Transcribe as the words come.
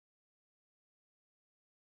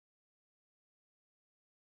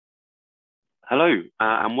Hello,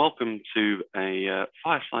 and welcome to a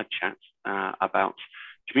fireside chat about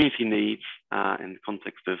community needs in the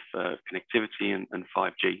context of connectivity and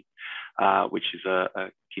 5G, which is a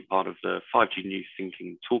key part of the 5G New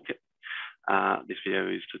Thinking Toolkit. This video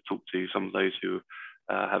is to talk to some of those who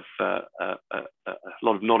have a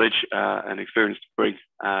lot of knowledge and experience to bring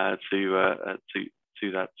to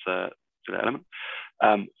that element.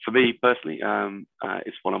 For me personally,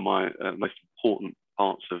 it's one of my most important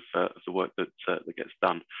parts of the work that gets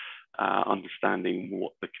done. Understanding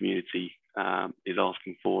what the community is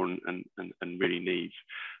asking for and really needs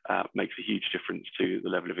makes a huge difference to the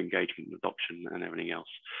level of engagement and adoption and everything else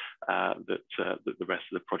that the rest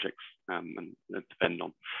of the projects depend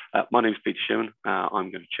on. My name is Peter Sherman.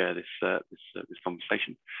 I'm going to chair this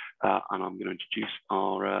conversation, and I'm going to introduce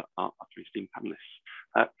our three esteemed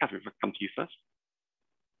panelists. Catherine, if I come to you first.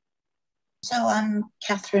 So I'm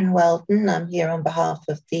Catherine Weldon. I'm here on behalf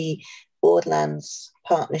of the Borderlands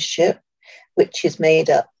Partnership, which is made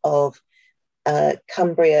up of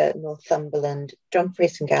Cumbria, Northumberland,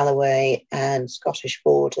 Dumfries and Galloway, and Scottish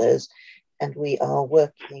Borders, and we are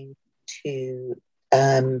working to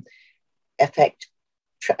effect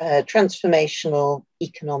transformational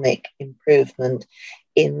economic improvement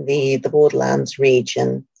in the Borderlands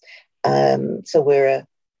region. So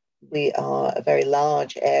we are a very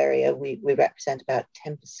large area. We represent about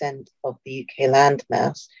 10% of the UK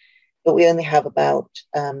landmass, but we only have about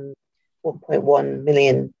 1.1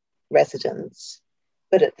 million residents.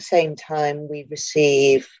 But at the same time, we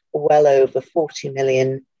receive well over 40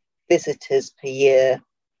 million visitors per year.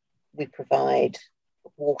 We provide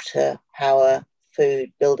water, power,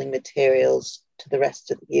 food, building materials to the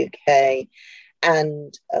rest of the UK.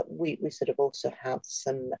 And we sort of also have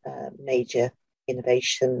some major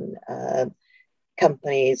innovation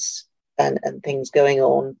companies and things going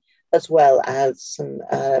on, as well as some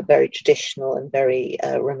very traditional and very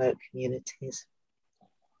remote communities.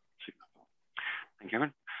 Thank you,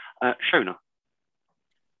 Erin. Shona.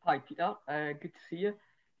 Hi, Peter. Good to see you.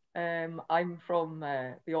 I'm from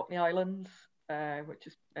the Orkney Islands, which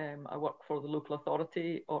is I work for the local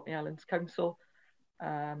authority, Orkney Islands Council,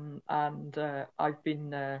 and I've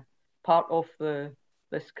been part of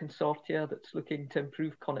this consortia that's looking to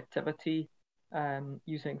improve connectivity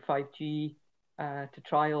using 5G to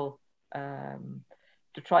trial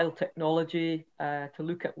technology to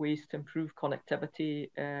look at ways to improve connectivity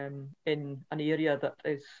in an area that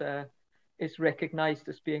is recognised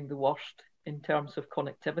as being the worst in terms of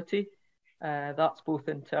connectivity. That's both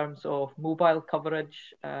in terms of mobile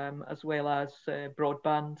coverage as well as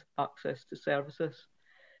broadband access to services.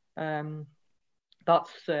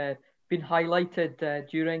 That's been highlighted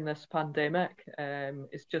during this pandemic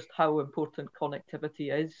is just how important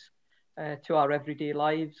connectivity is to our everyday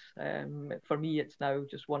lives. For me, it's now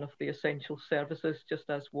just one of the essential services, just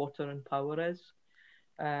as water and power is.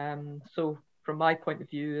 So from my point of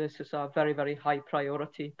view, this is a very, very high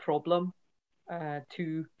priority problem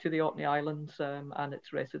to the Orkney Islands and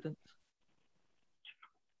its residents.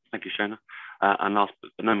 Thank you, Shona. And last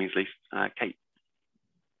but no means least, Kate.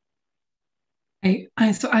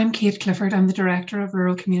 So I'm Kate Clifford. I'm the Director of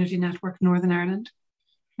Rural Community Network Northern Ireland.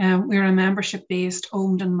 We're a membership-based,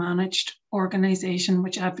 owned and managed organisation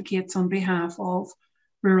which advocates on behalf of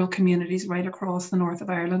rural communities right across the north of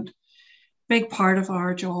Ireland. Big part of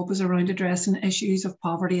our job is around addressing issues of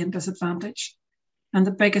poverty and disadvantage. And the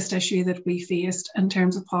biggest issue that we faced in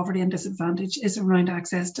terms of poverty and disadvantage is around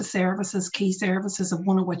access to services, key services, of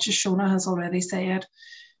one of which, as Shona has already said,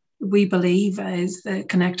 we believe is the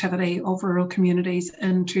connectivity of rural communities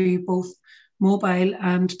into both mobile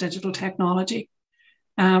and digital technology.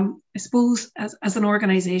 I suppose as an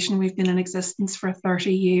organisation, we've been in existence for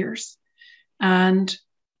 30 years. And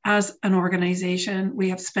as an organisation, we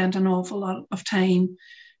have spent an awful lot of time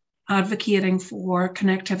advocating for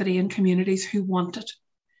connectivity in communities who want it.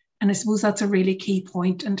 And I suppose that's a really key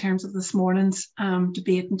point in terms of this morning's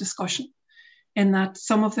debate and discussion, in that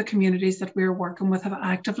some of the communities that we're working with have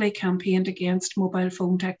actively campaigned against mobile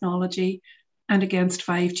phone technology and against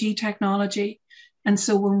 5G technology. And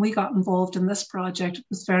so when we got involved in this project, it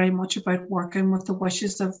was very much about working with the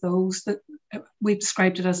wishes of those that we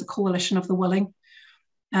described it as a coalition of the willing.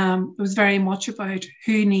 It was very much about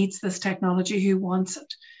who needs this technology, who wants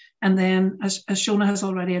it. And then, as Shona has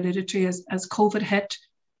already alluded to, as COVID hit,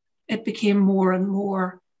 it became more and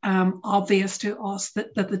more obvious to us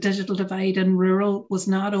that the digital divide in rural was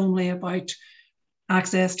not only about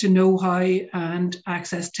access to know-how and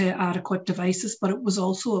access to adequate devices, but it was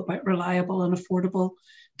also about reliable and affordable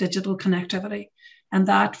digital connectivity. And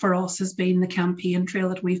that for us has been the campaign trail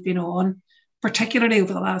that we've been on particularly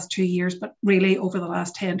over the last 2 years, but really over the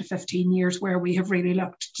last 10 to 15 years, where we have really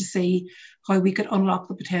looked to see how we could unlock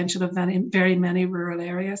the potential of very many rural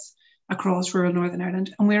areas across rural Northern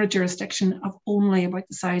Ireland. And we're a jurisdiction of only about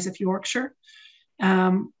the size of Yorkshire,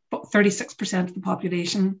 but 36% of the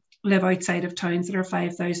population live outside of towns that are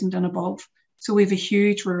 5,000 and above. So we have a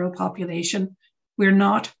huge rural population. We're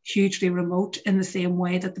not hugely remote in the same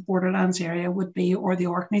way that the Borderlands area would be or the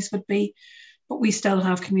Orkneys would be, but we still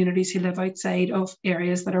have communities who live outside of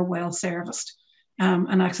areas that are well serviced.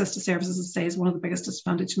 And access to services, as I say, is one of the biggest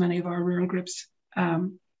disadvantages many of our rural groups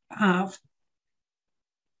have.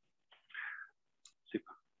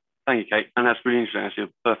 Super. Thank you, Kate. And that's really interesting, actually,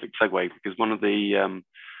 a perfect segue, because one of the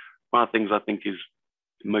things I think is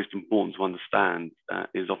most important to understand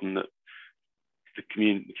is often that the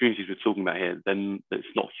communities we're talking about here, then it's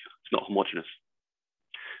not homogenous.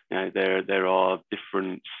 You know, there are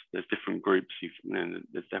different groups,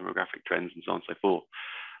 there's demographic trends and so on and so forth.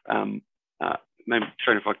 Maybe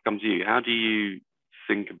Sharon, if I come to you, how do you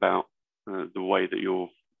think about the way that your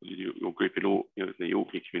group in the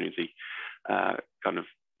Orkney community kind of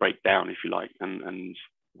break down, if you like, and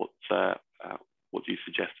what do you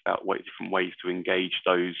suggest about different ways to engage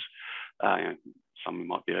those? Some who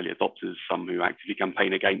might be early adopters, some who actively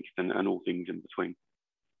campaign against, and all things in between.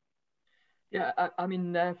 Yeah, I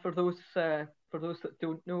mean, for those that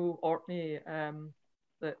don't know Orkney,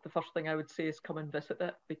 the first thing I would say is come and visit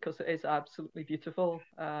it, because it is absolutely beautiful,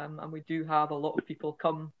 and we do have a lot of people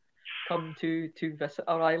come to visit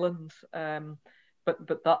our islands. But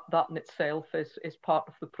that in itself is part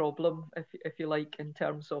of the problem, if you like, in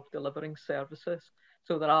terms of delivering services.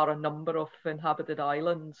 So there are a number of inhabited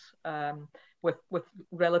islands with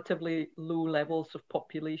relatively low levels of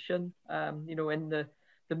population, in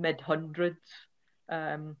the mid-hundreds,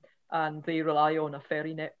 and they rely on a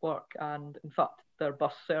ferry network, and in fact their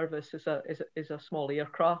bus service is a small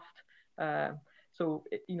aircraft. So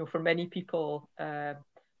for many people,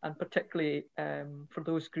 and particularly for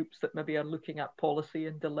those groups that maybe are looking at policy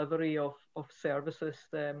and delivery of services,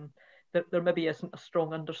 there maybe isn't a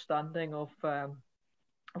strong understanding of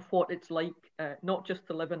what it's like, not just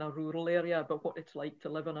to live in a rural area, but what it's like to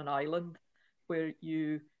live on an island where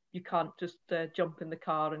you can't just jump in the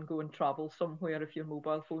car and go and travel somewhere if your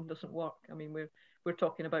mobile phone doesn't work. I mean, we're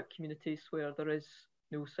talking about communities where there is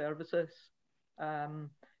no services.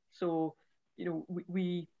 So,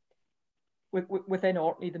 we within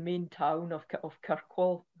Orkney, the main town of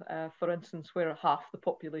Kirkwall, for instance, where half the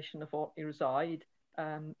population of Orkney reside,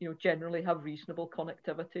 generally have reasonable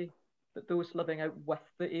connectivity, but those living out with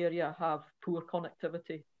the area have poor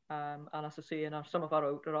connectivity. And as I say, in some of our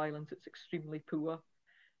outer islands, it's extremely poor.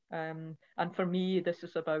 And for me, this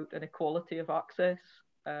is about an equality of access.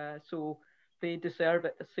 So they deserve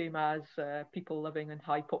it the same as people living in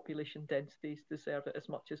high population densities deserve it as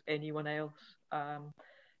much as anyone else.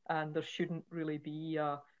 And there shouldn't really be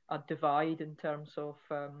a divide in terms of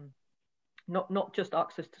not just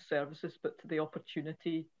access to services, but to the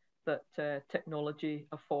opportunity that technology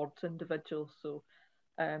affords individuals. So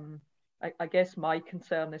I guess my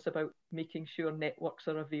concern is about making sure networks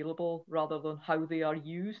are available rather than how they are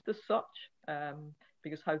used as such,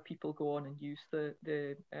 because how people go on and use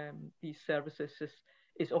these services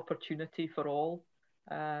is opportunity for all,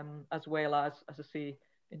 as well as I say,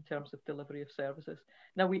 in terms of delivery of services.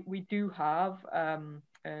 Now we do have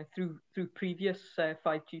through previous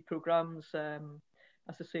 5G programs,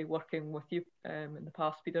 as I say, working with you in the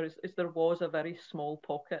past, Peter, is there was a very small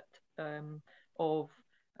pocket of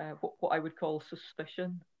what I would call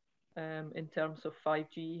suspicion in terms of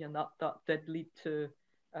 5G, and that did lead to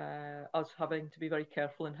us having to be very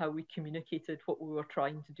careful in how we communicated what we were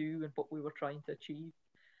trying to do and what we were trying to achieve.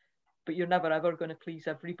 But you're never ever going to please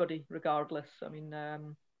everybody, regardless. I mean,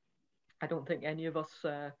 I don't think any of us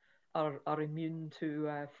are immune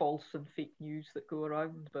to false and fake news that go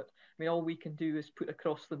around. But I mean, all we can do is put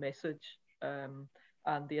across the message and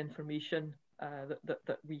the information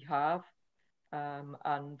that we have,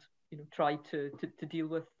 and try to deal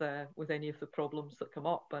with any of the problems that come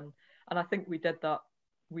up. And I think we did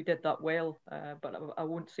that well. But I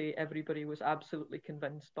won't say everybody was absolutely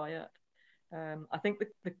convinced by it. I think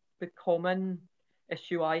the common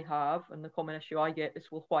issue I have and the common issue I get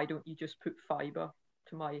is, well, why don't you just put fibre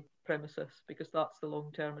to my premises? Because that's the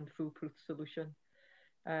long-term and foolproof solution.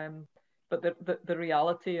 But the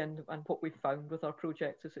reality and what we've found with our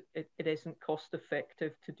projects is it isn't cost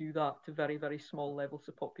effective to do that to very, very small levels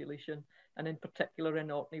of population. And in particular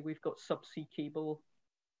in Orkney, we've got subsea cable,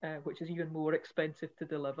 which is even more expensive to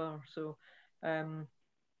deliver. So, I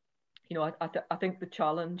think the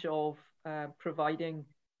challenge of providing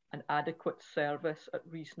an adequate service at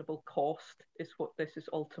reasonable cost is what this is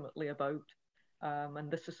ultimately about. And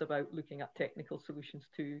this is about looking at technical solutions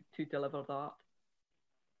to deliver that.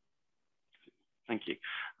 Thank you.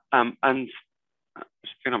 And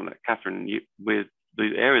Catherine, with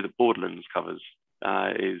the area that Borderlands covers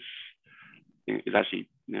is actually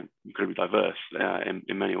incredibly diverse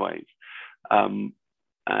in many ways. You've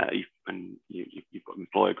got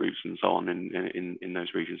employer groups and so on in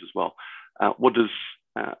those regions as well. What does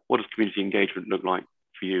community engagement look like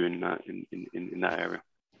for you in that area?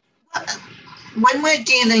 When we're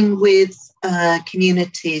dealing with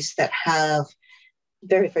communities that have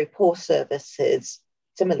very, very poor services,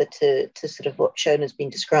 similar to sort of what Shona's been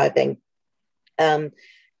describing, the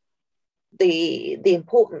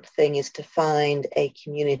important thing is to find a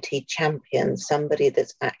community champion, somebody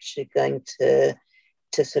that's actually going to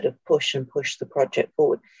sort of push the project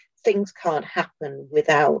forward. Things can't happen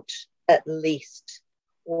without at least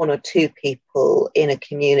one or two people in a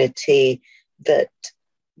community that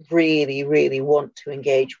really, really want to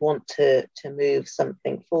engage, want to move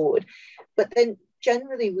something forward. But then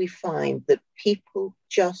generally we find that people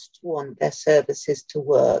just want their services to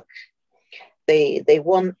work. They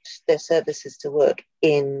want their services to work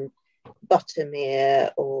in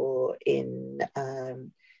Buttermere or in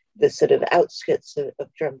the sort of outskirts of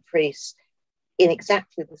Dumfries in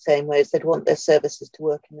exactly the same way as they'd want their services to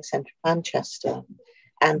work in the centre of Manchester.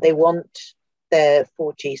 And they want their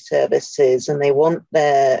 4G services and they want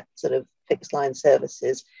their sort of fixed line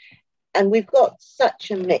services. And we've got such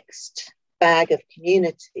a mixed bag of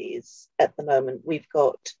communities at the moment. We've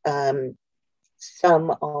got some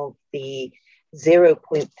of the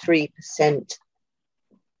 0.3%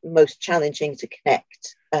 most challenging to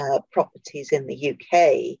connect properties in the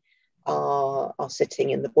UK are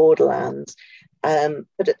sitting in the borderlands.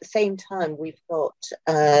 But at the same time, we've got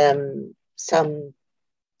some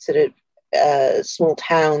sort of small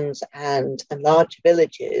towns and large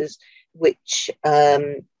villages which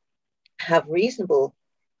have reasonable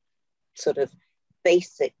sort of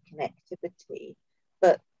basic connectivity,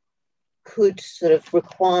 but could sort of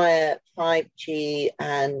require 5G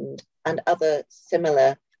and other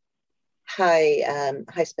similar high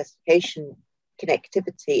specification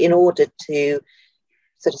connectivity in order to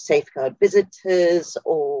sort of safeguard visitors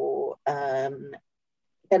or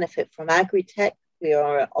benefit from agri-tech. We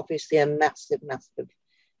are obviously a massive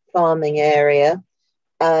farming area.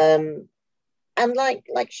 And like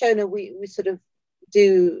Shona, we sort of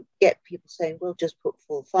do get people saying, we'll just put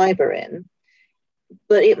full fibre in.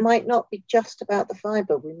 But it might not be just about the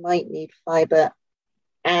fibre. We might need fibre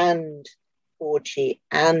and 4G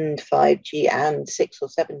and 5G and 6 or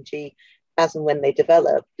 7G as and when they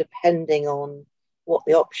develop, depending on what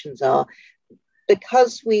the options are.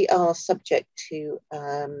 Because we are subject to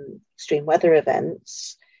extreme weather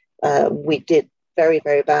events, we did very,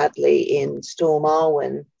 very badly in Storm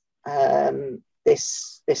Arwen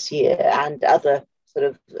this year and other sort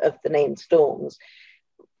of the named storms.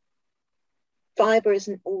 Fibre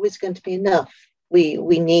isn't always going to be enough. We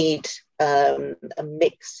need a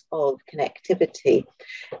mix of connectivity.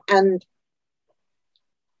 And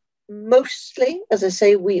mostly, as I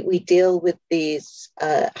say, we deal with these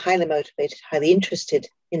highly motivated, highly interested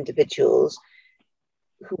individuals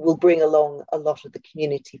who will bring along a lot of the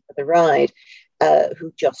community for the ride,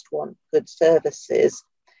 who just want good services.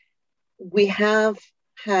 We have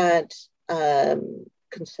had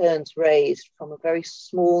concerns raised from a very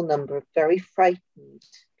small number of very frightened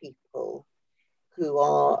people who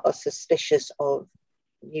are suspicious of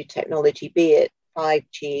new technology, be it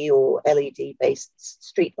 5G or LED-based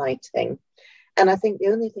street lighting. And I think the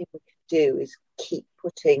only thing we can do is keep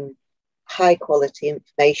putting high quality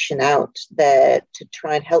information out there to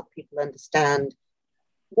try and help people understand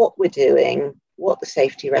what we're doing, what the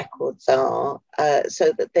safety records are,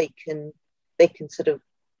 so that they can sort of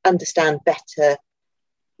understand better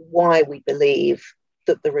why we believe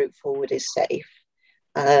that the route forward is safe.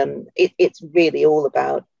 It's really all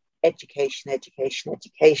about education,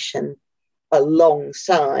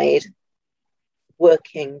 alongside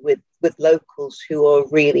working with locals who are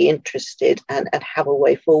really interested and have a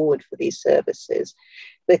way forward for these services,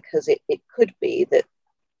 because it could be that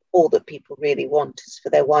all that people really want is for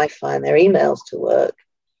their Wi-Fi and their emails to work,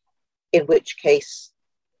 in which case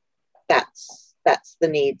that's the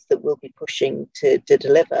needs that we'll be pushing to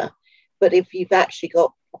deliver. But if you've actually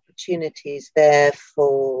got opportunities there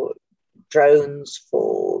for drones,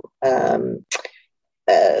 for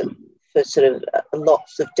sort of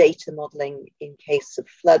lots of data modeling in case of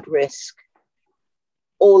flood risk,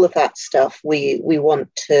 all of that stuff we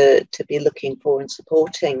want to be looking for and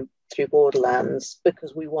supporting through Borderlands,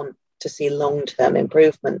 because we want to see long-term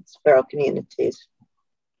improvements for our communities.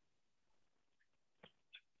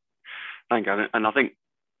 Thank you. And I think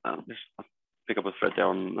I'll pick up a thread there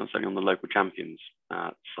on certainly on the local champions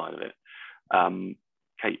side of it.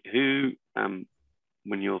 Kate, who,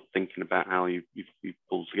 when you're thinking about how you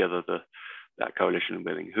pulled together that coalition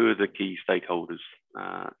building, who are the key stakeholders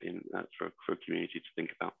for a community to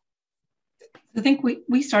think about? I think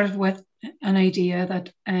we started with an idea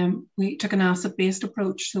that we took an asset-based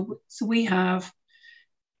approach. So we have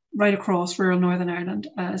right across rural Northern Ireland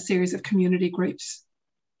a series of community groups.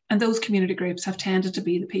 And those community groups have tended to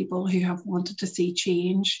be the people who have wanted to see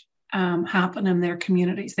change happen in their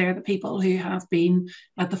communities. They're the people who have been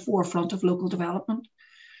at the forefront of local development.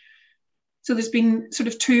 So there's been sort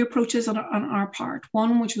of two approaches on our part.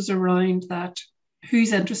 One, which was around that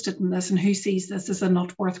who's interested in this and who sees this as a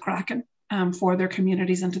nut worth cracking for their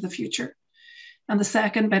communities into the future. And the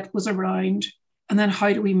second bit was around, and then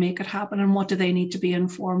how do we make it happen and what do they need to be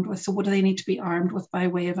informed with? So what do they need to be armed with by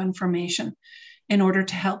way of information in order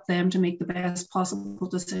to help them to make the best possible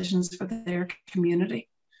decisions for their community?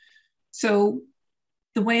 So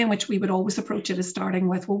the way in which we would always approach it is starting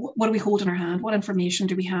with, well, what do we hold in our hand? What information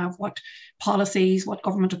do we have? What policies, what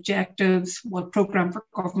government objectives, what programme for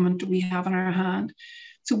government do we have in our hand?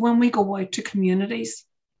 So when we go out to communities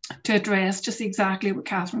to address just exactly what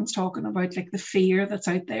Catherine's talking about, like the fear that's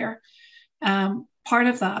out there, part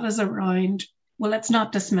of that is around, well, let's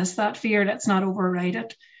not dismiss that fear. Let's not override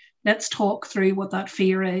it. Let's talk through what that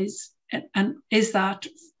fear is. And is that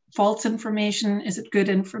false information? Is it good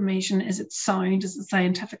information? Is it sound? Is it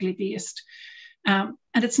scientifically based? And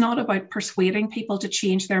it's not about persuading people to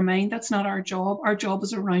change their mind. That's not our job. Our job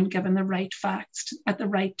is around giving the right facts at the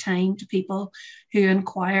right time to people who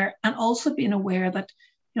inquire, and also being aware that,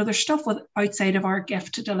 you know, there's stuff outside of our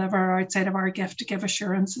gift to deliver, outside of our gift to give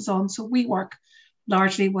assurances on. So we work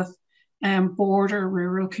largely with border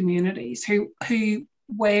rural communities who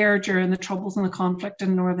were, during the troubles and the conflict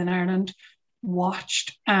in Northern Ireland,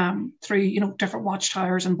 watched through, you know, different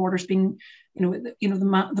watchtowers and borders being,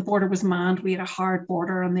 the border was manned. We had a hard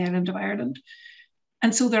border on the island of Ireland.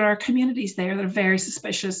 And so there are communities there that are very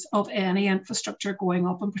suspicious of any infrastructure going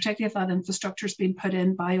up, and particularly if that infrastructure is being put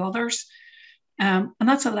in by others. And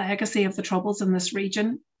that's a legacy of the troubles in this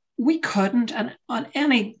region. We couldn't, and on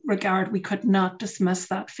any regard, we could not dismiss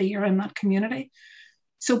that fear in that community.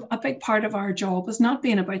 So a big part of our job is not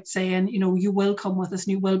being about saying, you know, you will come with us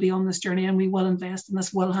and you will be on this journey and we will invest and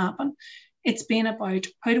this will happen. It's been about,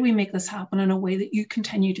 how do we make this happen in a way that you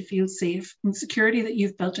continue to feel safe, and the security that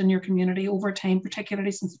you've built in your community over time,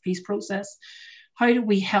 particularly since the peace process. How do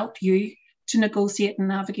we help you to negotiate and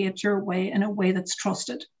navigate your way in a way that's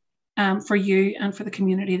trusted for you and for the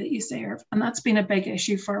community that you serve? And that's been a big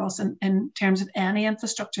issue for us in terms of any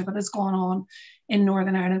infrastructure that has gone on in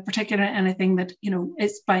Northern Ireland, particularly anything that, you know,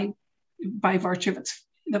 is by virtue of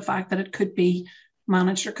the fact that it could be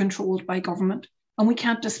managed or controlled by government. And we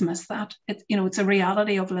can't dismiss that. It's a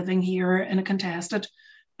reality of living here in a contested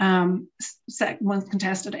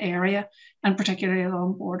area, and particularly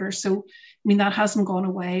along borders. So, I mean, that hasn't gone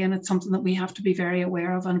away, and it's something that we have to be very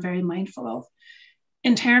aware of and very mindful of.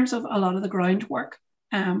 In terms of a lot of the groundwork,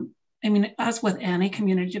 I mean, as with any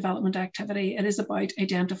community development activity, it is about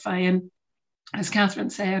identifying, as Catherine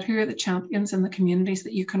said, who are the champions in the communities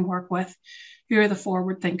that you can work with, who are the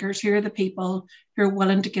forward thinkers, who are the people who are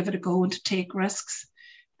willing to give it a go and to take risks.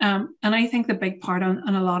 And I think the big part on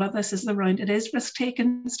a lot of this is around, it is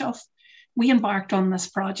risk-taking stuff. We embarked on this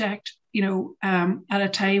project, at a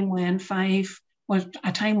time when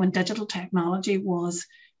digital technology was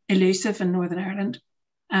elusive in Northern Ireland.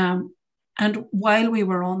 And while we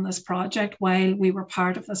were on this project, while we were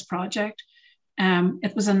part of this project,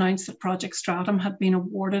 it was announced that Project Stratum had been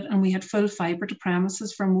awarded, and we had full fibre to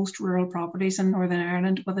premises for most rural properties in Northern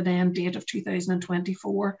Ireland with an end date of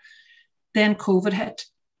 2024. Then COVID hit,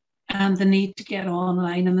 and the need to get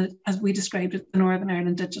online, and as we described it, the Northern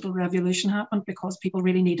Ireland digital revolution happened because people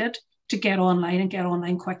really needed to get online and get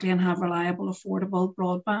online quickly and have reliable, affordable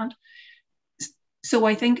broadband. So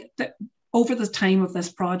I think that over the time of this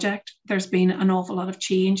project, there's been an awful lot of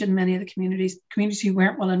change in many of the communities who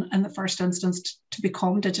weren't willing in the first instance to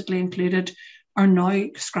become digitally included are now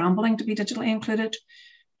scrambling to be digitally included.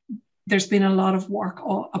 There's been a lot of work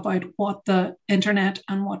about what the internet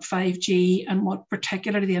and what 5G and what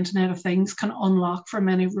particularly the Internet of Things can unlock for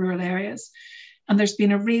many rural areas. And there's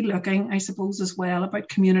been a re-looking, I suppose, as well about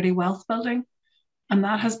community wealth building. And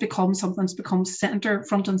that has become something that's become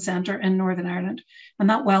front and centre in Northern Ireland. And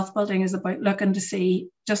that wealth building is about looking to see,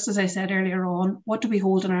 just as I said earlier on, what do we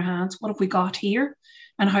hold in our hands? What have we got here?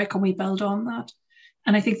 And how can we build on that?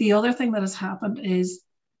 And I think the other thing that has happened is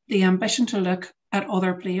the ambition to look at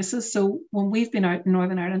other places. So when we've been out in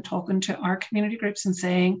Northern Ireland talking to our community groups and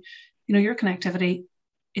saying, you know, your connectivity,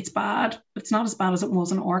 it's bad, but it's not as bad as it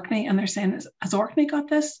was in Orkney. And they're saying, has Orkney got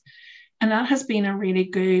this? And that has been a really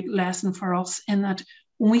good lesson for us, in that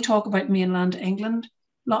when we talk about mainland England,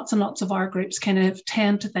 lots and lots of our groups kind of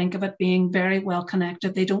tend to think of it being very well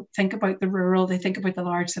connected. They don't think about the rural, they think about the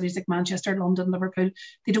large cities like Manchester, London, Liverpool.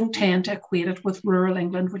 They don't tend to equate it with rural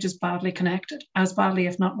England, which is badly connected, as badly,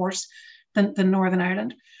 if not worse, than Northern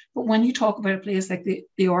Ireland. But when you talk about a place like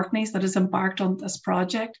the Orkneys that has embarked on this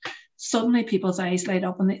project, suddenly people's eyes light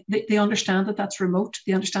up, and they understand that that's remote.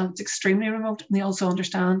 They understand it's extremely remote, and they also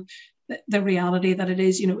understand the reality that it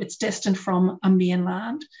is, you know, it's distant from a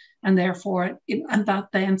mainland, and therefore, and that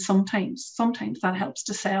then sometimes that helps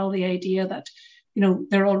to sell the idea that, you know,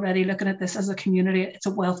 they're already looking at this as a community. It's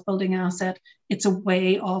a wealth building asset. It's a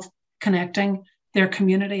way of connecting their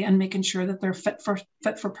community and making sure that they're fit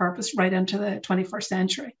for purpose right into the 21st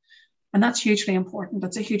century. And that's hugely important.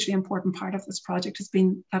 That's a hugely important part of this project, has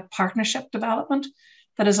been that partnership development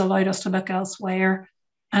that has allowed us to look elsewhere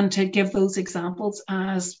and to give those examples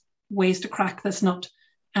as ways to crack this nut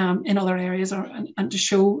in other areas, and to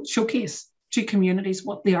showcase to communities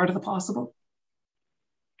what the art of the possible.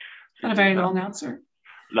 Not a very long answer.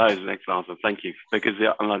 No, it's an excellent answer. Thank you. Because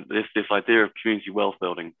this idea of community wealth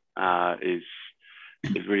building is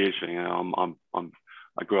really interesting.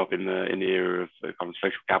 I grew up in the era of kind of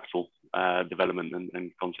social capital development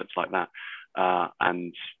and concepts like that,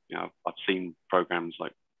 and you know, I've seen programs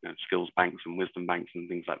like, you know, skills banks and wisdom banks and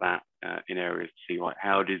things like that in areas to see, like,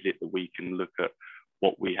 how is it that we can look at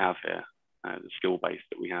what we have here, the skill base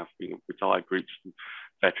that we have, you know, retired groups and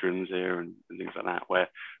veterans here and things like that, where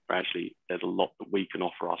actually there's a lot that we can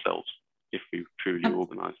offer ourselves if we truly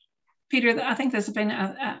organise. Peter, I think there's been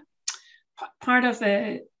a part of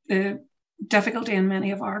the difficulty in many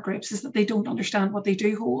of our groups is that they don't understand what they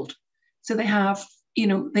do hold. So they have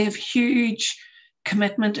huge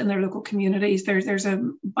commitment in their local communities. There's a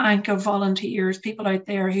bank of volunteers, people out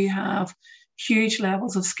there who have huge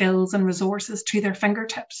levels of skills and resources to their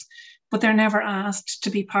fingertips, but they're never asked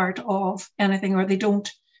to be part of anything, or they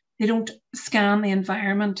don't scan the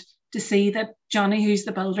environment to see that Johnny, who's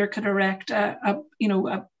the builder, could erect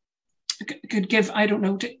could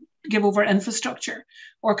give over infrastructure,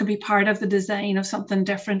 or could be part of the design of something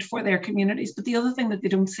different for their communities. But the other thing that they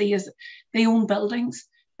don't see is that they own buildings,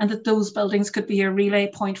 and that those buildings could be a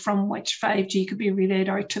relay point from which 5G could be relayed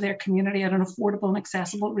out to their community at an affordable and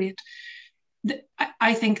accessible rate.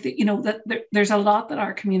 I think that, you know, that there's a lot that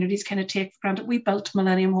our communities kind of take for granted. We built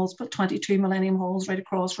Millennium Halls, built 22 Millennium Halls right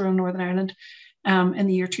across rural Northern Ireland in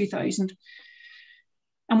the year 2000.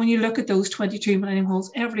 And when you look at those 22 Millennium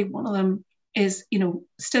Halls, every one of them is, you know,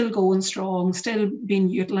 still going strong, still being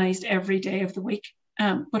utilised every day of the week.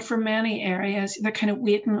 But for many areas, they're kind of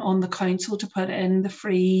waiting on the council to put in the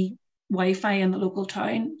free Wi-Fi in the local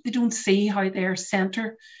town. They don't see how their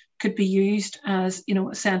centre could be used as, you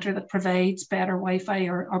know, a centre that provides better Wi-Fi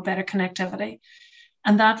or better connectivity.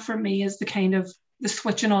 And that for me is the kind of the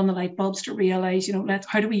switching on the light bulbs to realise, you know,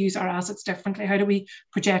 how do we use our assets differently? How do we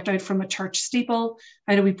project out from a church steeple?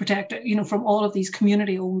 How do we protect, you know, from all of these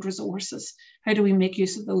community-owned resources? How do we make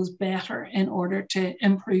use of those better in order to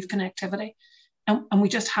improve connectivity? And we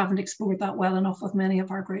just haven't explored that well enough with many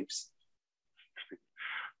of our groups.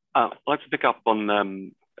 I'd like to pick up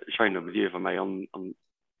on Shona, with you, if I may, on the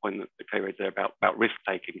point that Kay raised there about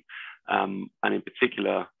risk-taking, and in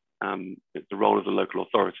particular, the role of the local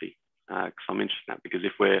authority. Because I'm interested in that, because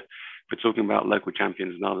if we're talking about local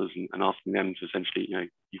champions and others and asking them to essentially, you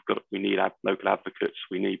know, we need local advocates,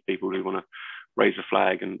 we need people who want to raise a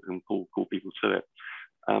flag and call people to it.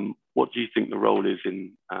 What do you think the role is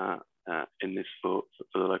in this for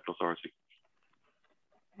the local authority?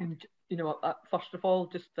 And you know, first of all,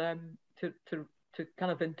 just to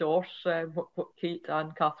kind of endorse what Kate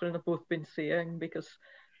and Catherine have both been saying, because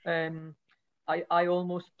I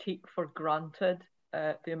almost take for granted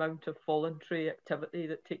the amount of voluntary activity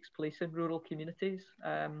that takes place in rural communities,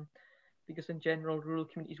 because in general, rural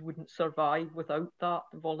communities wouldn't survive without that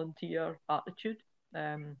volunteer attitude.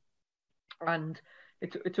 And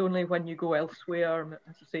it's only when you go elsewhere,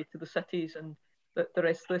 as I say, to the cities, and that there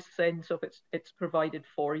is this sense of it's provided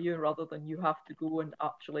for you, rather than you have to go and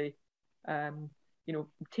actually, you know,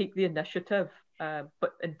 take the initiative.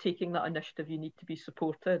 But in taking that initiative, you need to be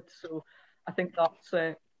supported. So I think that's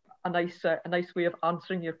a nice way of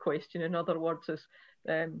answering your question. In other words, is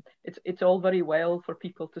it's all very well for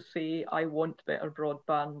people to say, I want better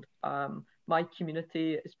broadband, my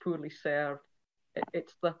community is poorly served.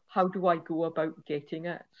 It's the how do I go about getting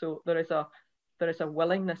it? So there is a there is a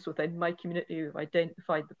willingness within my community. We've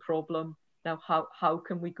identified the problem. Now, how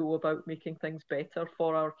can we go about making things better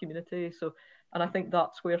for our community? So, and I think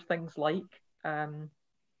that's where things like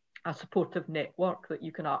a supportive network that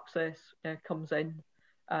you can access comes in.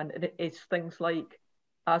 And it's things like,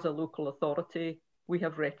 as a local authority, we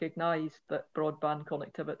have recognised that broadband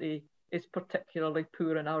connectivity is particularly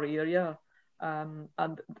poor in our area,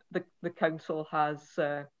 and the council has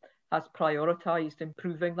prioritised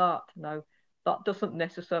improving that. Now, that doesn't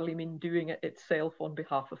necessarily mean doing it itself on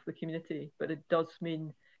behalf of the community, but it does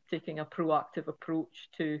mean taking a proactive approach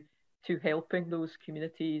to helping those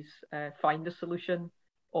communities find a solution,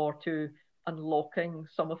 or to unlocking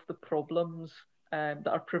some of the problems that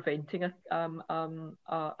are preventing a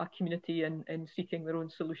community in seeking their own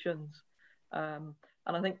solutions. And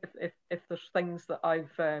I think if there's things that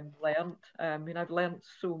I've learned, I mean, I've learned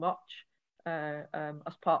so much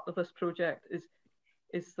as part of this project,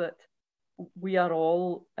 is that we are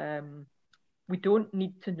all, we don't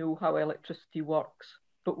need to know how electricity works,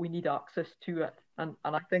 but we need access to it. And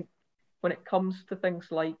I think when it comes to things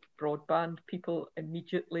like broadband, people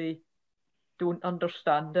immediately don't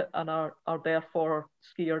understand it and are therefore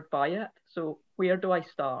scared by it. So where do I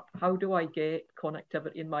start? How do I get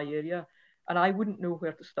connectivity in my area? And I wouldn't know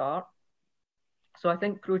where to start. So I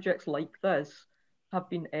think projects like this have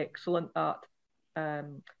been excellent at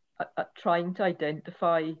trying to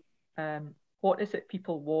identify what is it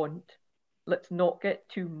people want. Let's not get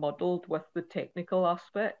too muddled with the technical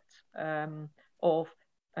aspects of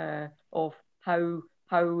how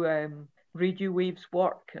radio waves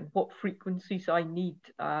work and what frequencies I need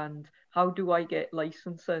and how do I get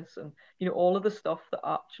licenses, and all of the stuff that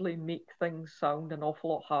actually make things sound an awful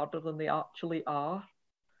lot harder than they actually are.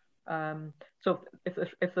 So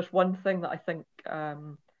if there's one thing that I think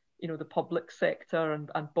the public sector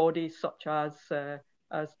and bodies such as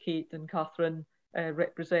Kate and Catherine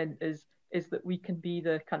represent is that we can be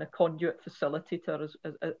the kind of conduit facilitator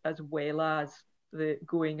as well as the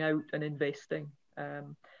going out and investing.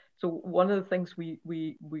 So one of the things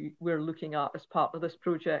we're looking at as part of this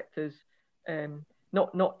project is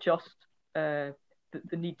not just the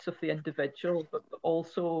needs of the individual, but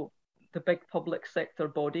also the big public sector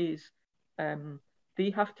bodies.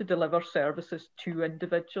 They have to deliver services to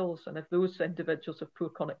individuals, and if those individuals have poor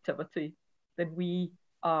connectivity, then we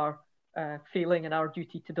are failing in our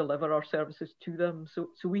duty to deliver our services to them. So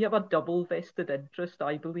we have a double vested interest,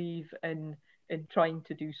 I believe, in trying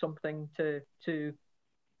to do something to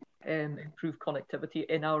improve connectivity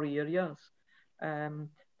in our areas. And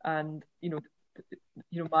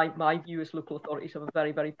my view is local authorities have a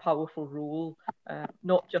very, very powerful role,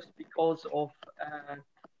 not just because of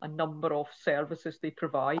a number of services they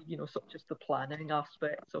provide, such as the planning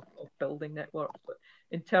aspects of building networks, but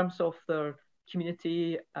in terms of their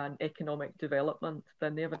community and economic development,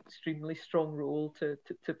 then they have an extremely strong role to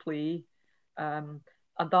play, and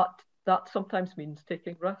that sometimes means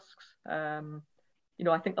taking risks.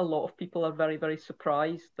 I think a lot of people are very, very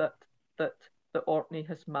surprised that Orkney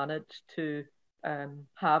has managed to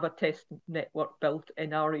have a test network built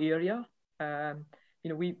in our area.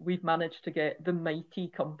 We've managed to get the mighty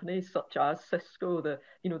companies such as Cisco, the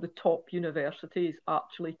top universities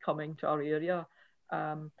actually coming to our area.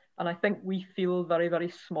 And I think we feel very, very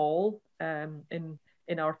small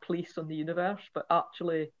in our place in the universe, but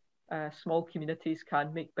actually small communities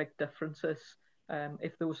can make big differences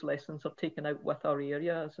if those lessons are taken out with our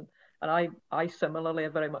areas. And I similarly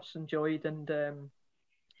have very much enjoyed and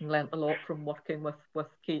learnt a lot from working with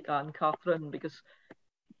Kate and Catherine, because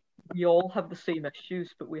we all have the same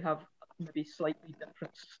issues, but we have maybe slightly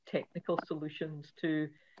different technical solutions to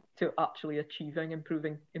actually achieving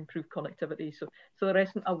improved connectivity. So there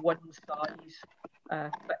isn't a one size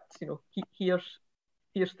fits.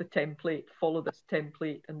 Here's the template, follow this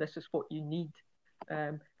template, and this is what you need.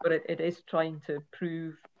 But it is trying to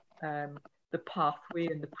improve the pathway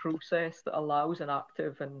and the process that allows an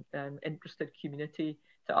active and interested community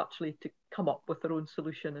to come up with their own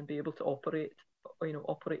solution and be able to operate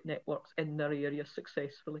networks in their area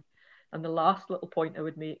successfully. And the last little point I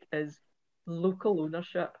would make is local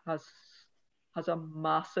ownership has a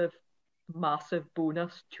massive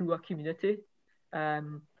bonus to a community.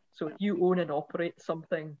 So if you own and operate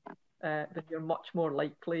something, then you're much more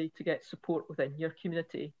likely to get support within your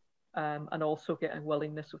community, and also get a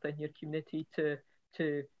willingness within your community to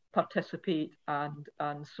participate and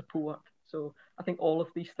support. So I think all of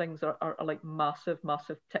these things are like massive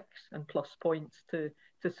ticks and plus points to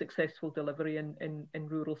successful delivery in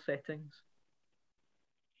rural settings.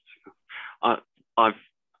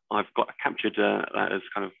 I've got captured that as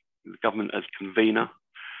kind of the government as convener,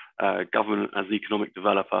 government as economic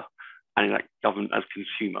developer, and like government as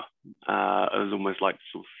consumer. There's almost like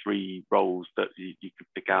sort of three roles that you could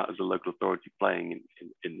pick out as a local authority playing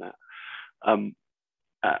in that.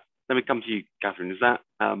 Let me come to you, Catherine. Is that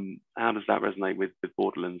how does that resonate with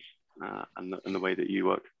Borderlands and the way that you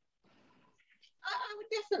work? I would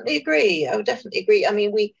definitely agree. I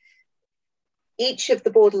mean, each of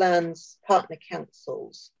the Borderlands partner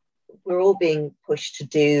councils, we're all being pushed to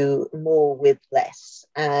do more with less.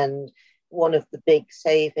 And one of the big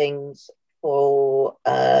savings for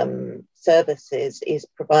services is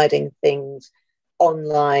providing things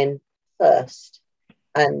online first.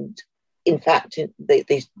 And in fact,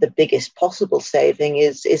 the biggest possible saving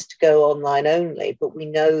is to go online only. But we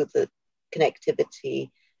know that connectivity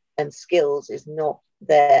and skills is not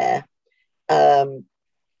there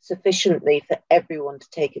sufficiently for everyone to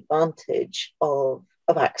take advantage of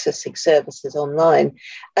accessing services online.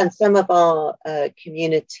 And some of our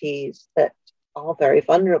communities that are very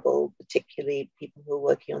vulnerable, particularly people who are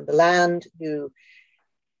working on the land, who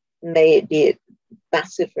may be at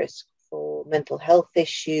massive risk for mental health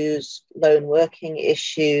issues, lone working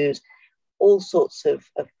issues, all sorts of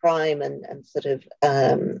crime and sort of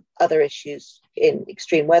other issues in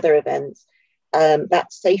extreme weather events.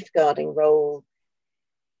 That safeguarding role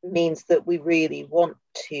means that we really want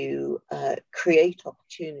to create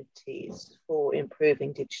opportunities for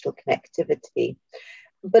improving digital connectivity.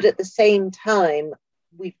 But at the same time,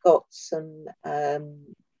 we've got some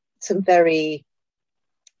very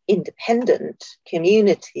independent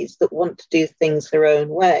communities that want to do things their own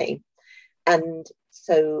way. And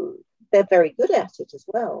so they're very good at it as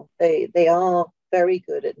well. They are very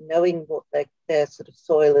good at knowing what their sort of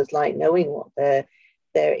soil is like, knowing what their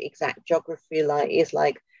exact geography is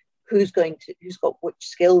like, who's got which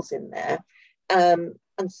skills in there. And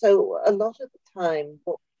so a lot of the time,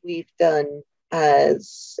 what we've done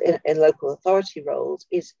as in local authority roles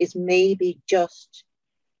is maybe just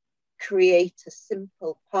create a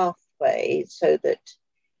simple pathway so that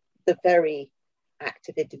the very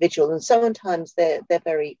active individual, and sometimes they're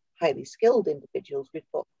very highly skilled individuals. We've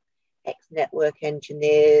got ex-network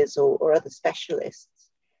engineers or other specialists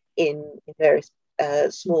in various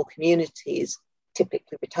small communities,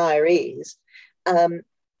 typically retirees, and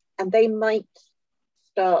they might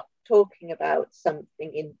start talking about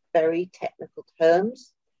something in very technical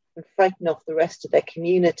terms and frighten off the rest of their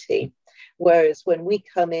community. Whereas when we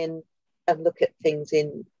come in and look at things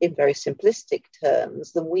in very simplistic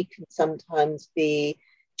terms, then we can sometimes be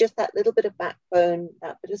just that little bit of backbone,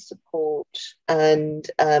 that bit of support, and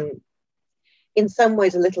in some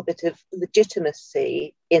ways a little bit of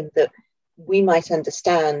legitimacy in that we might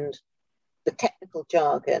understand the technical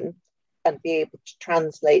jargon and be able to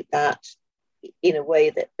translate that in a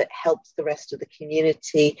way that helps the rest of the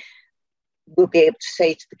community. We'll be able to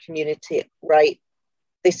say to the community, right,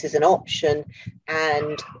 this is an option,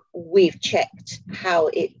 and we've checked how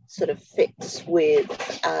it sort of fits with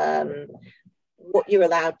what you're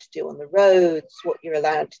allowed to do on the roads, what you're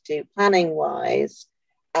allowed to do planning wise.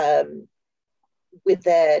 We're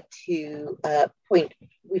there to point,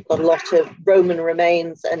 we've got a lot of Roman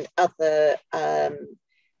remains and other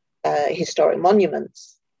historic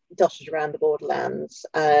monuments dotted around the Borderlands.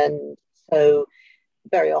 And so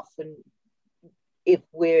very often, if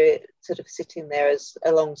we're sort of sitting there as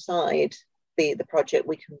alongside the project,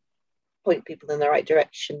 we can point people in the right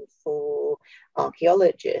direction for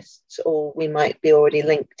archaeologists, or we might be already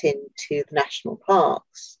linked into the national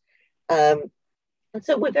parks. And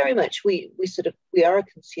so we're very much, we are a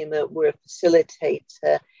consumer, we're a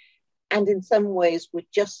facilitator, and in some ways we're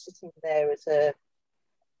just sitting there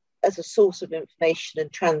as a source of information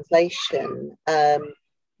and translation.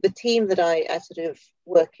 The team that I sort of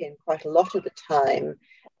work in quite a lot of the time,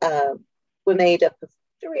 we're made up of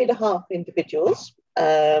 3.5 individuals,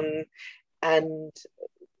 and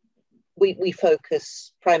we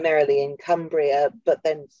focus primarily in Cumbria, but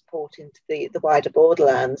then support into the wider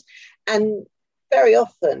Borderlands. And very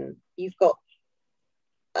often you've got,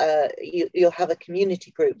 you'll have a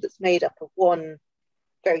community group that's made up of one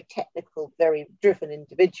very technical, very driven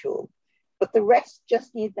individual, but the rest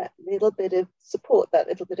just need that little bit of support, that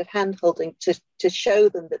little bit of hand-holding to show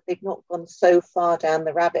them that they've not gone so far down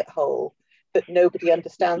the rabbit hole that nobody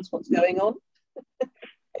understands what's going on.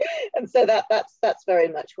 And so that's very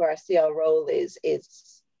much where I see our role is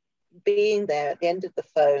being there at the end of the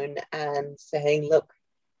phone and saying, look,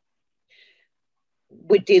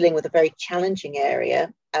 we're dealing with a very challenging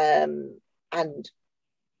area, and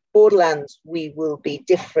Borderlands, we will be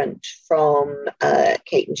different from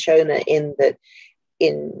Kate and Shona in that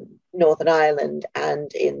in Northern Ireland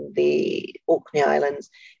and in the Orkney Islands,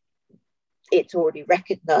 it's already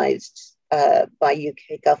recognised by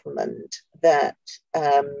UK government that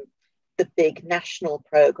the big national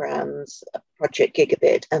programs, Project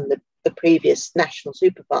Gigabit and the previous national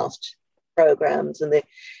superfast programs and the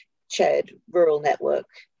shared rural network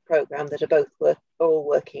program that are all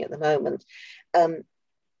working at the moment, the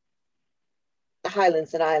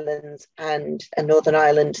Highlands and Islands and Northern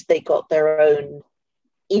Ireland, they got their own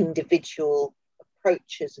individual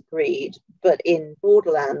approaches agreed, but in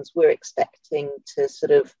Borderlands we're expecting to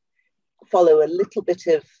sort of follow a little bit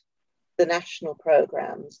of the national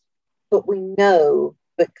programs, but we know,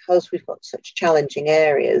 because we've got such challenging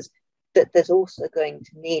areas, that there's also going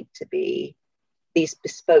to need to be these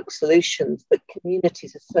bespoke solutions that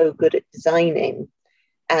communities are so good at designing.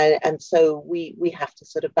 And so we have to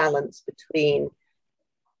sort of balance between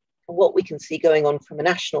what we can see going on from a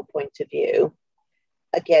national point of view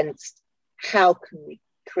against how can we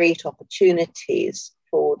create opportunities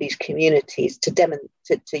for these communities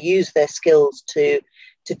to use their skills to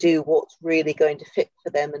do what's really going to fit for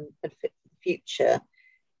them and fit for the future.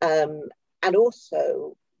 And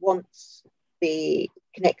also, once the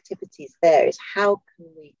connectivity is there, is how can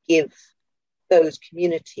we give those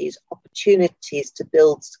communities opportunities to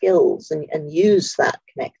build skills and use that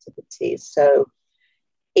connectivity. So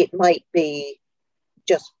it might be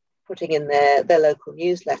just putting in their local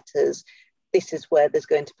newsletters, this is where there's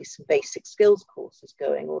going to be some basic skills courses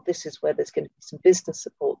going, or this is where there's going to be some business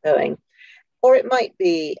support going. Or it might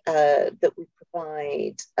be that we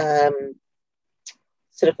provide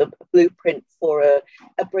sort of a blueprint for a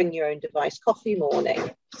bring your own device coffee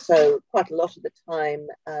morning. So quite a lot of the time,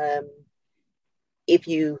 if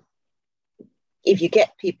you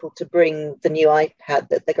get people to bring the new iPad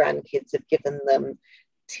that their grandkids have given them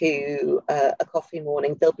to a coffee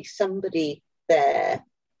morning, there'll be somebody there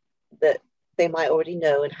that they might already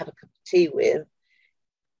know and have a cup of tea with,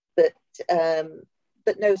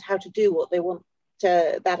 that knows how to do what they want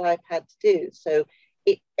that iPad to do. So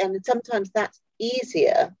and sometimes that's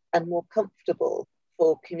easier and more comfortable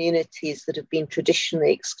for communities that have been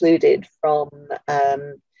traditionally excluded from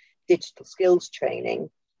digital skills training,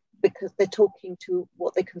 because they're talking to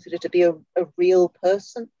what they consider to be a real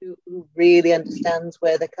person who really understands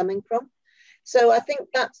where they're coming from. So I think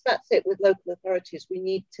that's it with local authorities. We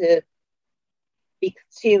need to be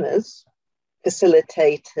consumers,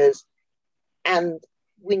 facilitators, and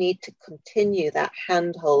we need to continue that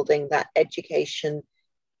hand-holding, that education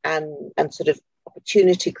and sort of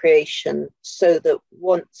opportunity creation, so that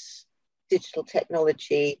once digital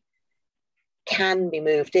technology can be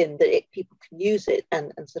moved in, that people can use it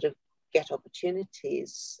and sort of get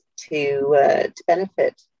opportunities to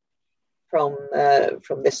benefit from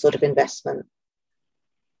this sort of investment.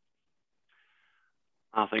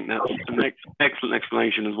 I think that's an excellent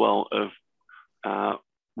explanation as well of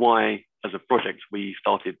why, as a project, we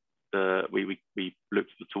started we looked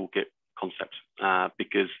at the toolkit concept,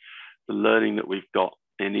 because the learning that we've got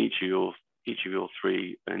in each of your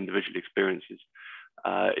three individual experiences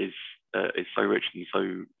is so rich and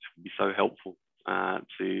so helpful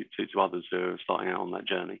to others who are starting out on that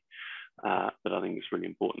journey. But I think it's really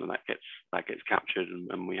important that gets captured,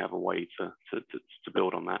 and we have a way to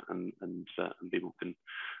build on that, and people can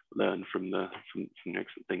learn from the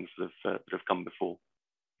excellent things that have come before.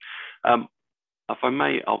 If I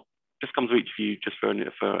may, I'll just come to each of you just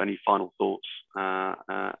for any final thoughts,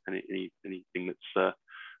 anything that's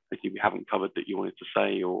anything we haven't covered that you wanted to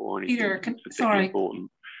say, or anything Peter, that's particularly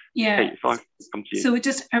important. Yeah. Kate, if I come to you. So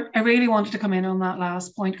I really wanted to come in on that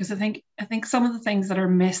last point, because I think some of the things that are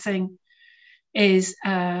missing is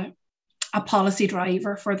a policy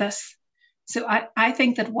driver for this. So I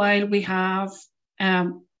think that while we have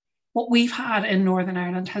what we've had in Northern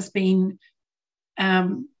Ireland has been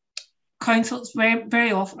councils, very,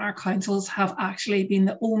 very often our councils have actually been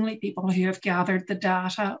the only people who have gathered the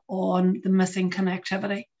data on the missing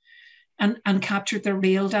connectivity and captured the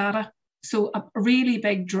real data. So a really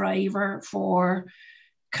big driver for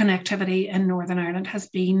connectivity in Northern Ireland has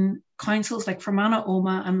been councils like Fermanagh,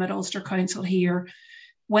 Omagh and Mid-Ulster Council here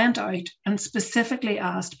went out and specifically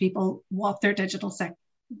asked people what their digital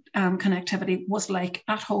connectivity was like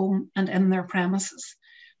at home and in their premises.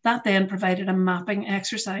 That then provided a mapping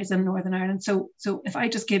exercise in Northern Ireland. So if I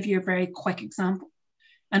just give you a very quick example,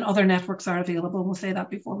 and other networks are available, we'll say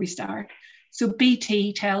that before we start. So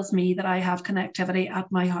BT tells me that I have connectivity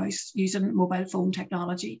at my house using mobile phone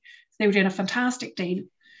technology. They were doing a fantastic deal,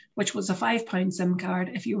 which was a £5 SIM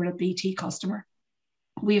card if you were a BT customer.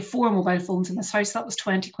 We have 4 mobile phones in this house. That was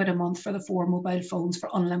 20 quid a month for the 4 mobile phones for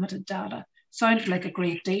unlimited data. Sounded like a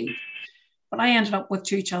great deal. But I ended up with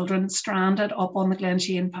 2 children stranded up on the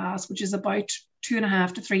Glenshane Pass, which is about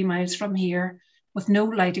 2.5 to 3 miles from here, with no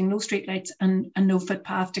lighting, no street lights, and no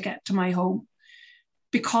footpath to get to my home,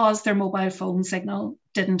 because their mobile phone signal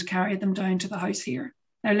didn't carry them down to the house here.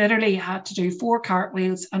 Now, literally, you had to do 4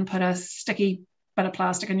 cartwheels and put a sticky bit of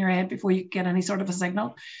plastic in your head before you could get any sort of a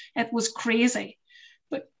signal. It was crazy.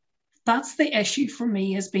 But that's the issue for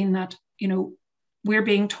me, has been that, you know, we're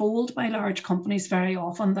being told by large companies very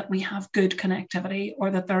often that we have good connectivity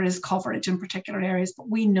or that there is coverage in particular areas, but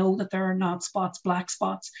we know that there are not spots, black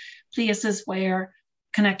spots, places where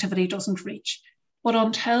connectivity doesn't reach. But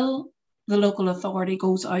until the local authority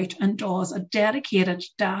goes out and does a dedicated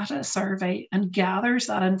data survey and gathers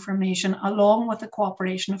that information along with the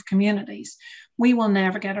cooperation of communities, we will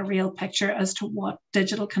never get a real picture as to what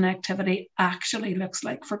digital connectivity actually looks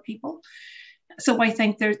like for people. So I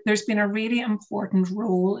think there's been a really important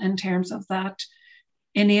role in terms of that,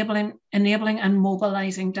 enabling and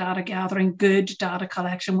mobilizing data gathering, good data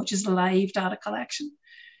collection, which is live data collection.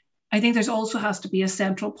 I think there's also has to be a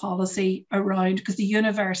central policy around, because the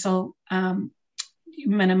universal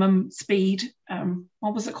minimum speed,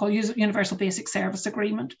 what was it called? Universal Basic Service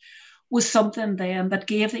Agreement was something then that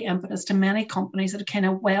gave the impetus to many companies that kind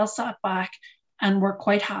of well sat back and were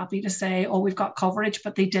quite happy to say, oh, we've got coverage,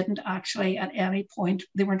 but they didn't actually at any point,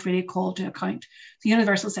 they weren't really called to account. The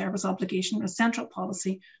universal service obligation as central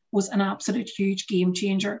policy was an absolute huge game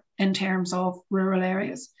changer in terms of rural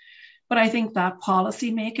areas. But I think that policy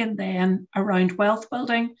making then around wealth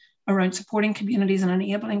building, around supporting communities and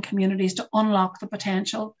enabling communities to unlock the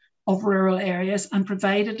potential of rural areas and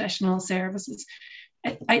provide additional services.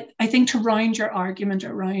 I think to round your argument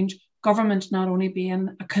around government not only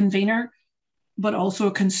being a convener, but also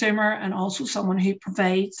a consumer and also someone who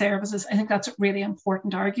provides services, I think that's a really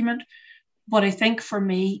important argument. But I think for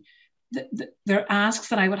me, the asks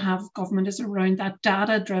that I would have of government is around that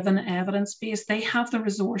data-driven evidence base. They have the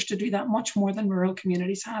resource to do that much more than rural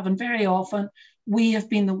communities have. And very often we have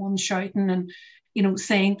been the ones shouting and, you know,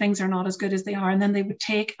 saying things are not as good as they are. And then they would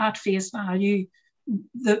take at face value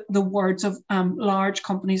the words of large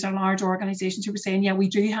companies or large organizations who were saying, yeah, we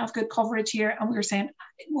do have good coverage here. And we were saying,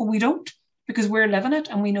 well, we don't, because we're living it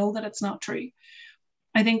and we know that it's not true.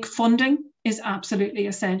 I think funding is absolutely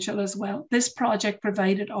essential as well. This project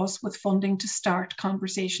provided us with funding to start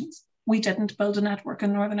conversations. We didn't build a network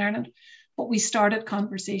in Northern Ireland, but we started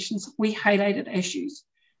conversations. We highlighted issues.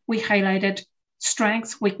 We highlighted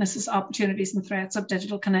strengths, weaknesses, opportunities, and threats of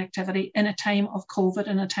digital connectivity in a time of COVID,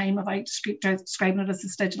 in a time of, I describing it as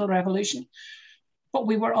this digital revolution. But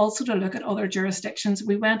we were also to look at other jurisdictions.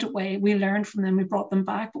 We went away, we learned from them, we brought them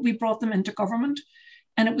back, but we brought them into government.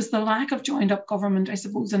 And it was the lack of joined up government, I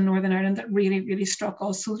suppose, in Northern Ireland that really, really struck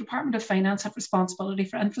us. So the Department of Finance had responsibility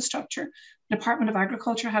for infrastructure. The Department of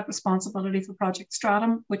Agriculture had responsibility for Project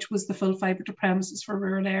Stratum, which was the full fibre to premises for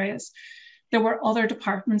rural areas. There were other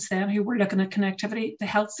departments then who were looking at connectivity, the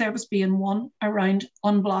health service being one, around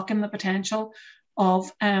unblocking the potential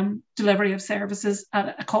of delivery of services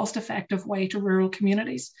at a cost-effective way to rural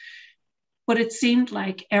communities. But it seemed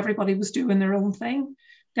like everybody was doing their own thing.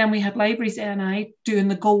 Then we had Libraries NI doing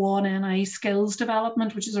the Go On NI skills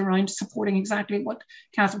development, which is around supporting exactly what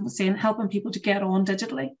Catherine was saying, helping people to get on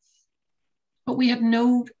digitally. But we had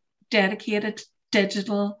no dedicated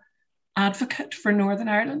digital advocate for Northern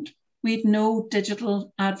Ireland. We had no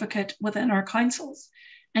digital advocate within our councils.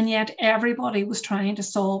 And yet everybody was trying to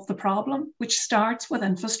solve the problem, which starts with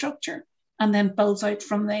infrastructure and then builds out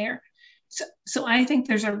from there. So I think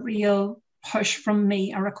there's a real push from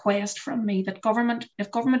me, a request from me that government, if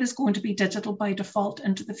government is going to be digital by default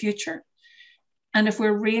into the future, and if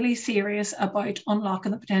we're really serious about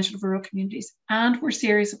unlocking the potential of rural communities, and we're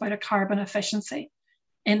serious about a carbon efficiency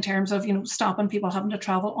in terms of, you know, stopping people having to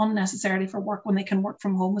travel unnecessarily for work when they can work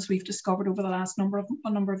from home, as we've discovered over the last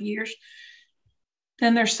number of years,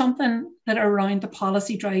 then there's something that around the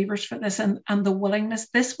policy drivers for this and the willingness.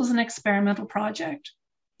 This was an experimental project.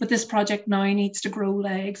 But this project now needs to grow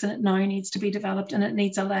legs and it now needs to be developed and it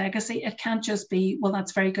needs a legacy. It can't just be, well,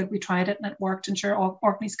 that's very good, we tried it and it worked and sure,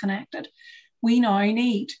 Orkney's connected. We now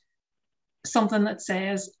need something that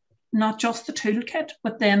says not just the toolkit,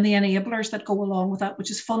 but then the enablers that go along with that, which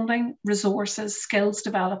is funding, resources, skills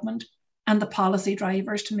development, and the policy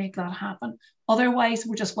drivers to make that happen. Otherwise,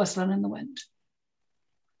 we're just whistling in the wind.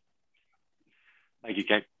 Thank you,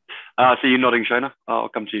 Kate. So you're nodding, Shona. I'll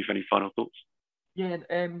come to you for any final thoughts.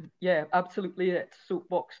 Yeah, absolutely. It's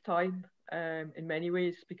soapbox time in many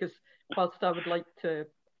ways, because whilst I would like to,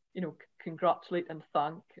 you know, congratulate and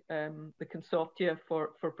thank the consortia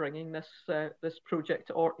for bringing this project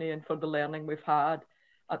to Orkney and for the learning we've had.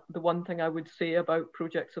 The one thing I would say about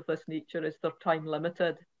projects of this nature is they're time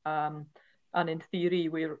limited, and in theory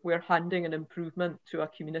we're handing an improvement to a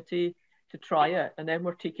community to try it, and then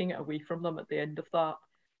we're taking it away from them at the end of that.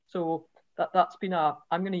 So that's been I'm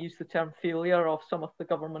going to use the term failure of some of the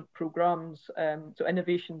government programs. So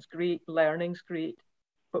innovation's great, learning's great,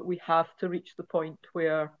 but we have to reach the point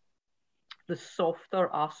where the softer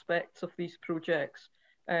aspects of these projects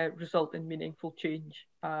result in meaningful change.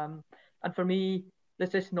 And for me,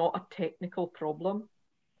 this is not a technical problem.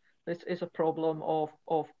 This is a problem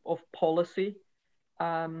of policy.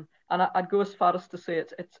 And I'd go as far as to say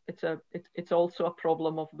it's also a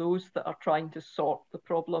problem of those that are trying to sort the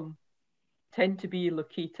problem tend to be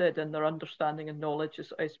located, and their understanding and knowledge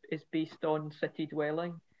is based on city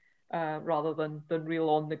dwelling rather than real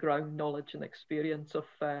on the ground knowledge and experience of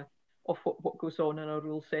what goes on in a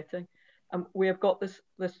rural setting. We have got this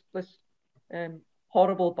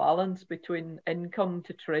horrible balance between income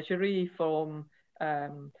to treasury from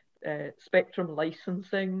spectrum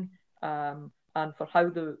licensing and for how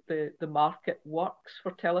the market works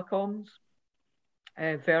for telecoms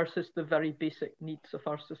versus the very basic needs of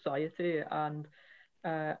our society. And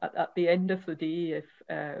at the end of the day, if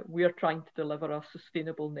we are trying to deliver a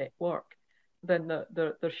sustainable network, then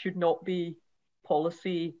there should not be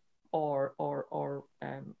policy or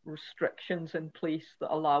restrictions in place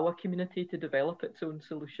that allow a community to develop its own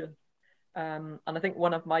solution. And I think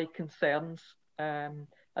one of my concerns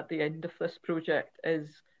at the end of this project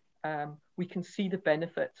is we can see the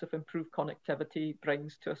benefits of improved connectivity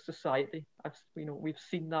brings to a society. We've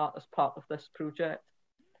seen that as part of this project,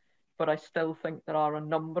 but I still think there are a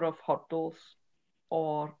number of hurdles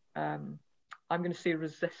or I'm going to say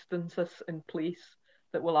resistances in place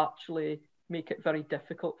that will actually make it very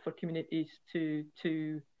difficult for communities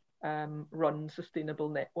to run sustainable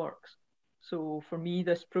networks. So for me,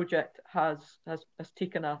 this project has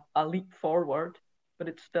taken a leap forward, but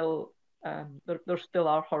it's still there still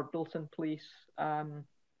are hurdles in place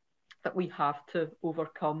that we have to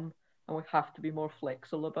overcome, and we have to be more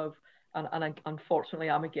flexible about. And unfortunately,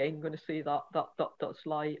 I'm again going to say that does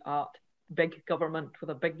lie at big government with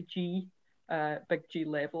a big G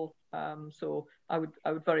level. So I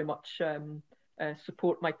would very much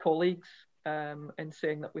support my colleagues in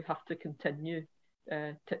saying that we have to continue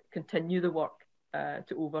the work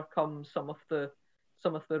to overcome some of the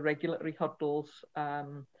regulatory hurdles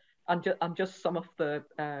and just some of the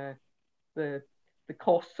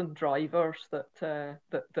costs and drivers that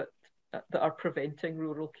are preventing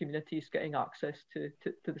rural communities getting access to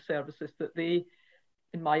the services that they,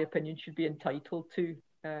 in my opinion, should be entitled to,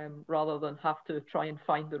 rather than have to try and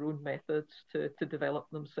find their own methods to develop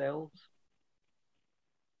themselves.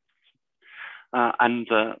 Thank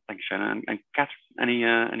you, Shona. And Kath,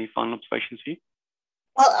 any final observations for you?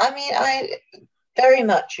 Well, I mean, I very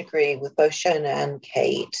much agree with both Shona and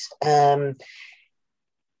Kate.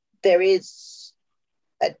 There is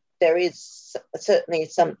certainly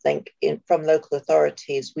something from local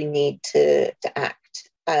authorities we need to act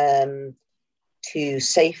to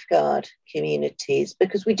safeguard communities,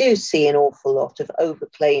 because we do see an awful lot of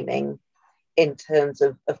overclaiming in terms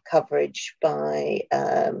of coverage by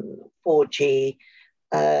 4G.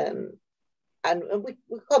 And we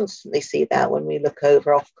constantly see that when we look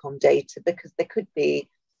over Ofcom data, because there could be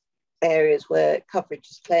areas where coverage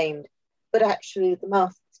is claimed, but actually the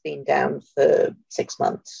mast's been down for 6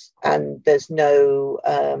 months, and there's no,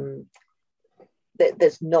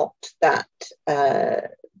 there's not that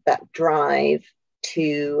drive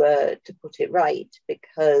to put it right,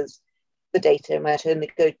 because the data might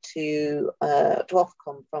only go to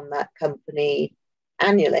Ofcom from that company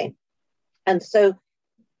annually, and so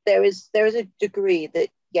there is a degree that,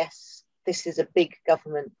 yes, this is a big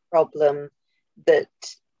government problem, that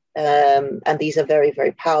and these are very,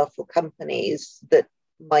 very powerful companies that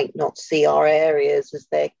might not see our areas as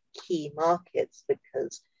their key markets,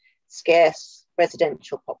 because scarce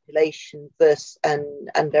residential population versus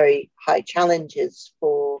and very high challenges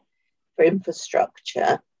for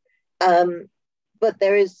infrastructure. But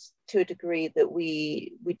there is, to a degree, that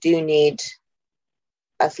we do need,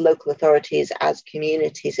 as local authorities, as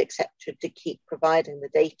communities, etc., to keep providing the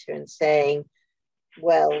data and saying,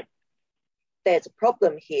 well, there's a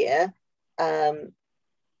problem here.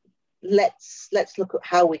 Let's look at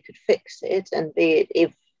how we could fix it, and be it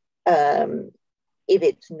if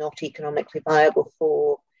it's not economically viable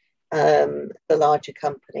for the larger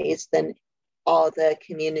companies, then are there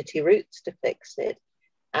community routes to fix it?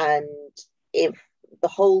 And if the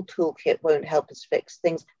whole toolkit won't help us fix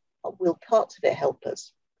things, will parts of it help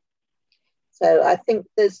us? So I think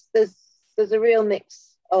there's a real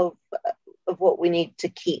mix of what we need to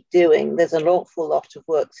keep doing. There's an awful lot of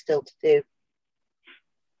work still to do.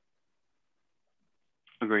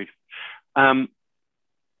 Agreed. I'd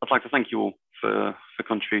like to thank you all for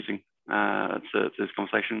contributing to this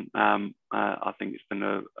conversation. I think it's been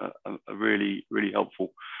a really, really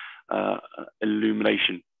helpful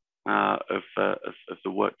illumination of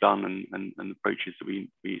the work done and the approaches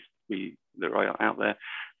that that are out there,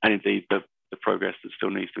 and indeed the progress that still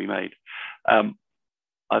needs to be made.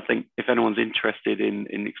 I think if anyone's interested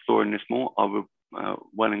in exploring this more, I would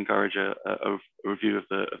well encourage a review of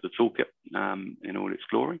the toolkit in all its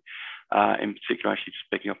glory. In particular, actually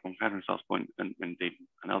just picking up on Catherine's last point and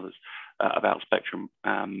others about spectrum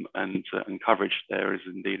and coverage. There is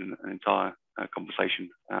indeed an entire conversation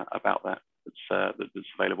about that that's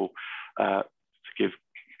available to give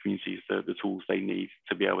communities the tools they need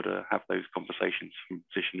to be able to have those conversations from a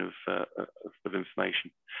position of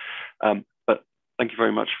information. But thank you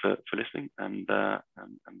very much for listening, and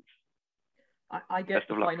I get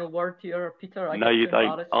the final word here, Peter. No, you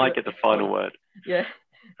don't. I get the final word. Yeah,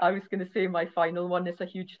 I was going to say my final one is a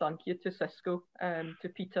huge thank you to Cisco, to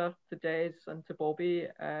Peter, to Des, and to Bobby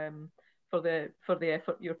for the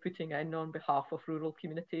effort you're putting in on behalf of rural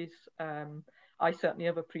communities. I certainly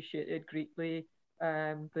have appreciated greatly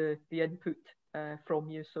the input from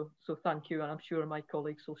you. So thank you, and I'm sure my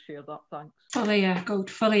colleagues will share that thanks.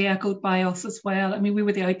 Fully echoed by us as well. I mean, we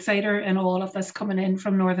were the outsider in all of this coming in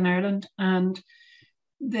from Northern Ireland, and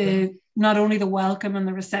not only the welcome and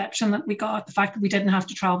the reception that we got, the fact that we didn't have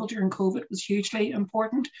to travel during COVID was hugely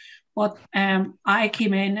important. But I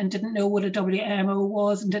came in and didn't know what a WMO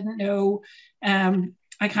was, and didn't know,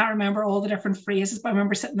 I can't remember all the different phrases, but I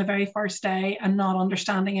remember sitting the very first day and not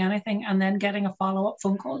understanding anything, and then getting a follow-up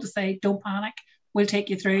phone call to say, don't panic, we'll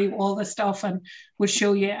take you through all this stuff and we'll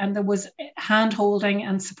show you. And there was hand-holding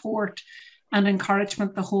and support and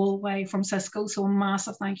encouragement the whole way from Cisco. So a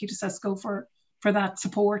massive thank you to Cisco for that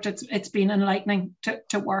support. It's been enlightening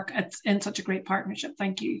to work. It's in such a great partnership.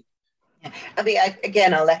 Thank you. Yeah. I mean,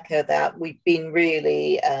 again, I'll echo that. We've been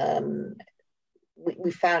really,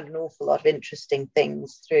 we found an awful lot of interesting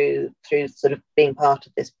things through sort of being part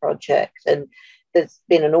of this project. And there's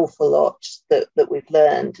been an awful lot that we've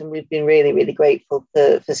learned, and we've been really, really grateful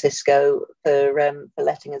for Cisco for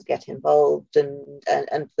letting us get involved and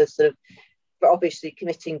for obviously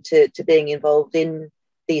committing to being involved in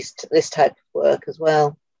this type of work as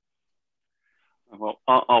well. Well,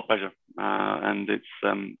 our pleasure, and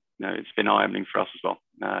it's been eye-opening for us as well,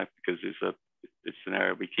 because it's an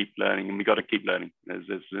area we keep learning, and we got to keep learning.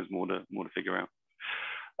 There's more to figure out.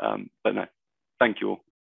 But no, thank you all.